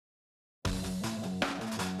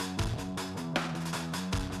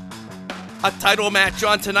A title match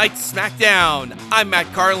on tonight's SmackDown. I'm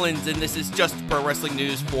Matt Carlins, and this is Just Pro Wrestling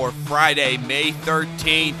News for Friday, May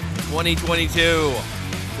 13th, 2022.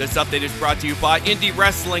 This update is brought to you by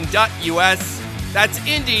IndieWrestling.us. That's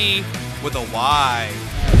Indie with a Y.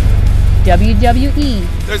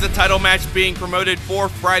 WWE. There's a title match being promoted for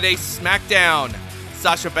Friday's SmackDown.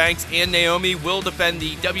 Sasha Banks and Naomi will defend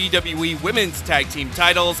the WWE Women's Tag Team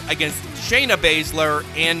titles against Shayna Baszler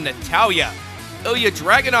and Natalya. Ilya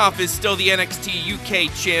Dragunov is still the NXT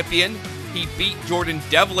UK champion. He beat Jordan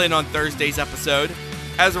Devlin on Thursday's episode.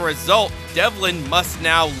 As a result, Devlin must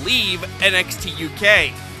now leave NXT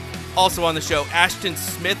UK. Also on the show, Ashton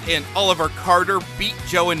Smith and Oliver Carter beat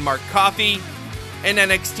Joe and Mark Coffey. And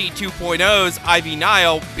NXT 2.0's Ivy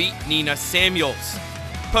Nile beat Nina Samuels.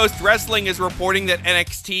 Post Wrestling is reporting that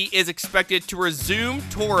NXT is expected to resume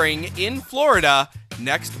touring in Florida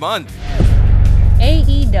next month.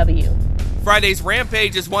 AEW. Friday's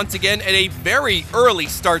Rampage is once again at a very early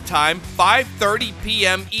start time, 5:30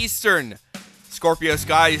 p.m. Eastern. Scorpio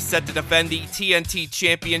Sky is set to defend the TNT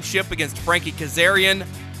Championship against Frankie Kazarian.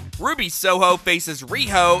 Ruby Soho faces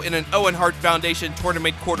Riho in an Owen Hart Foundation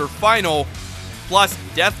tournament quarterfinal. Plus,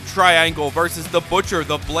 Death Triangle versus The Butcher,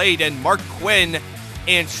 The Blade, and Mark Quinn.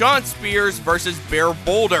 And Shawn Spears versus Bear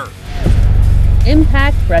Boulder.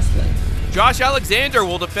 Impact Wrestling. Josh Alexander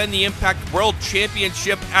will defend the Impact World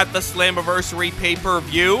Championship at the Slammiversary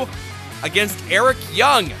pay-per-view against Eric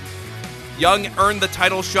Young. Young earned the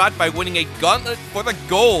title shot by winning a gauntlet for the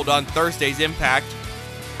gold on Thursday's Impact.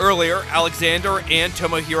 Earlier, Alexander and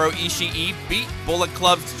Tomohiro Ishii beat Bullet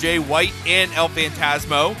Club's Jay White and El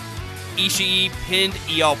Phantasmo. Ishii pinned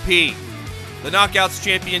ELP. The Knockouts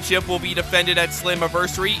Championship will be defended at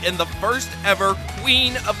Slammiversary in the first ever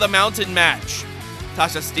Queen of the Mountain match.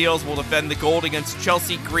 Tasha Steelz will defend the gold against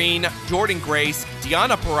Chelsea Green, Jordan Grace,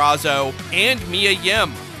 Deonna Purrazzo, and Mia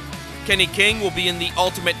Yim. Kenny King will be in the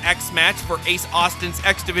Ultimate X match for Ace Austin's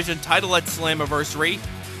X Division title at Slammiversary.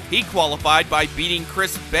 He qualified by beating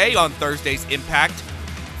Chris Bay on Thursday's Impact.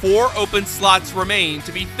 4 open slots remain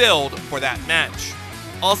to be filled for that match.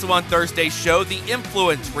 Also on Thursday's show, The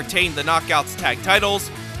Influence retained the Knockouts tag titles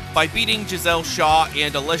by beating Giselle Shaw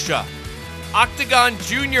and Alicia. Octagon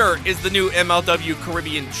Jr. is the new MLW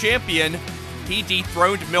Caribbean champion. He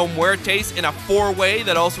dethroned Mil Muertes in a 4-way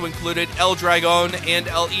that also included El Dragon and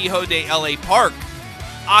El Hijo de L.A. Park.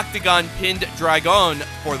 Octagon pinned Dragon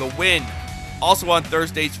for the win. Also on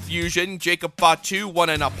Thursday's Fusion, Jacob Fatu won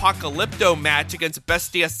an Apocalypto match against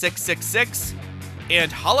Bestia 666,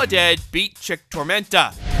 and Holodead beat Chick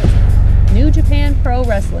Tormenta. New Japan Pro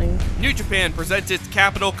Wrestling. New Japan presents its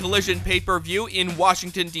Capital Collision pay-per-view in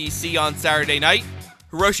Washington, D.C. on Saturday night.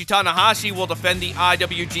 Hiroshi Tanahashi will defend the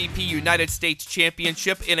IWGP United States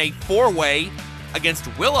Championship in a 4-way against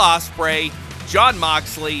Will Ospreay, Jon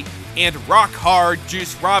Moxley, and Rock Hard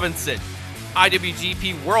Juice Robinson.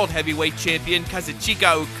 IWGP World Heavyweight Champion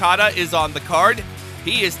Kazuchika Okada is on the card.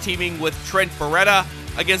 He is teaming with Trent Beretta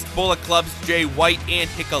against Bullet Club's Jay White and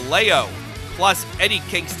Hikuleo. Plus, Eddie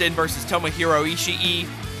Kingston versus Tomohiro Ishii,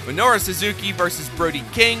 Minoru Suzuki versus Brody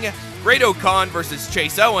King, Great-O-Khan versus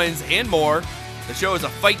Chase Owens, and more. The show is a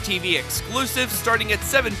FITE TV exclusive starting at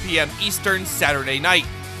 7 p.m. Eastern Saturday night.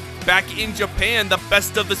 Back in Japan, the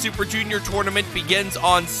Best of the Super Junior tournament begins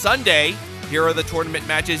on Sunday. Here are the tournament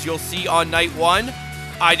matches you'll see on night 1.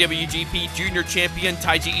 IWGP Junior Champion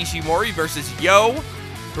Taiji Ishimori versus Yo,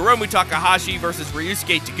 Hiromu Takahashi versus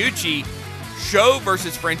Ryusuke Taguchi, Sho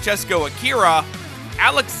versus Francesco Akira,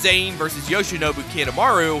 Alex Zane versus Yoshinobu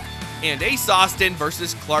Kanemaru, and Ace Austin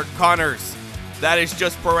versus Clark Connors. That is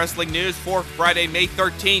Just Pro Wrestling News for Friday, May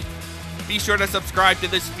 13th. Be sure to subscribe to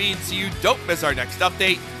this feed so you don't miss our next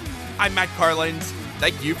update. I'm Matt Carlins.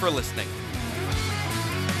 Thank you for listening.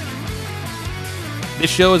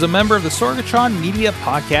 This show is a member of the Sorgatron Media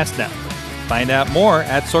Podcast Network. Find out more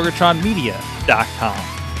at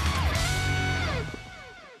sorgatronmedia.com.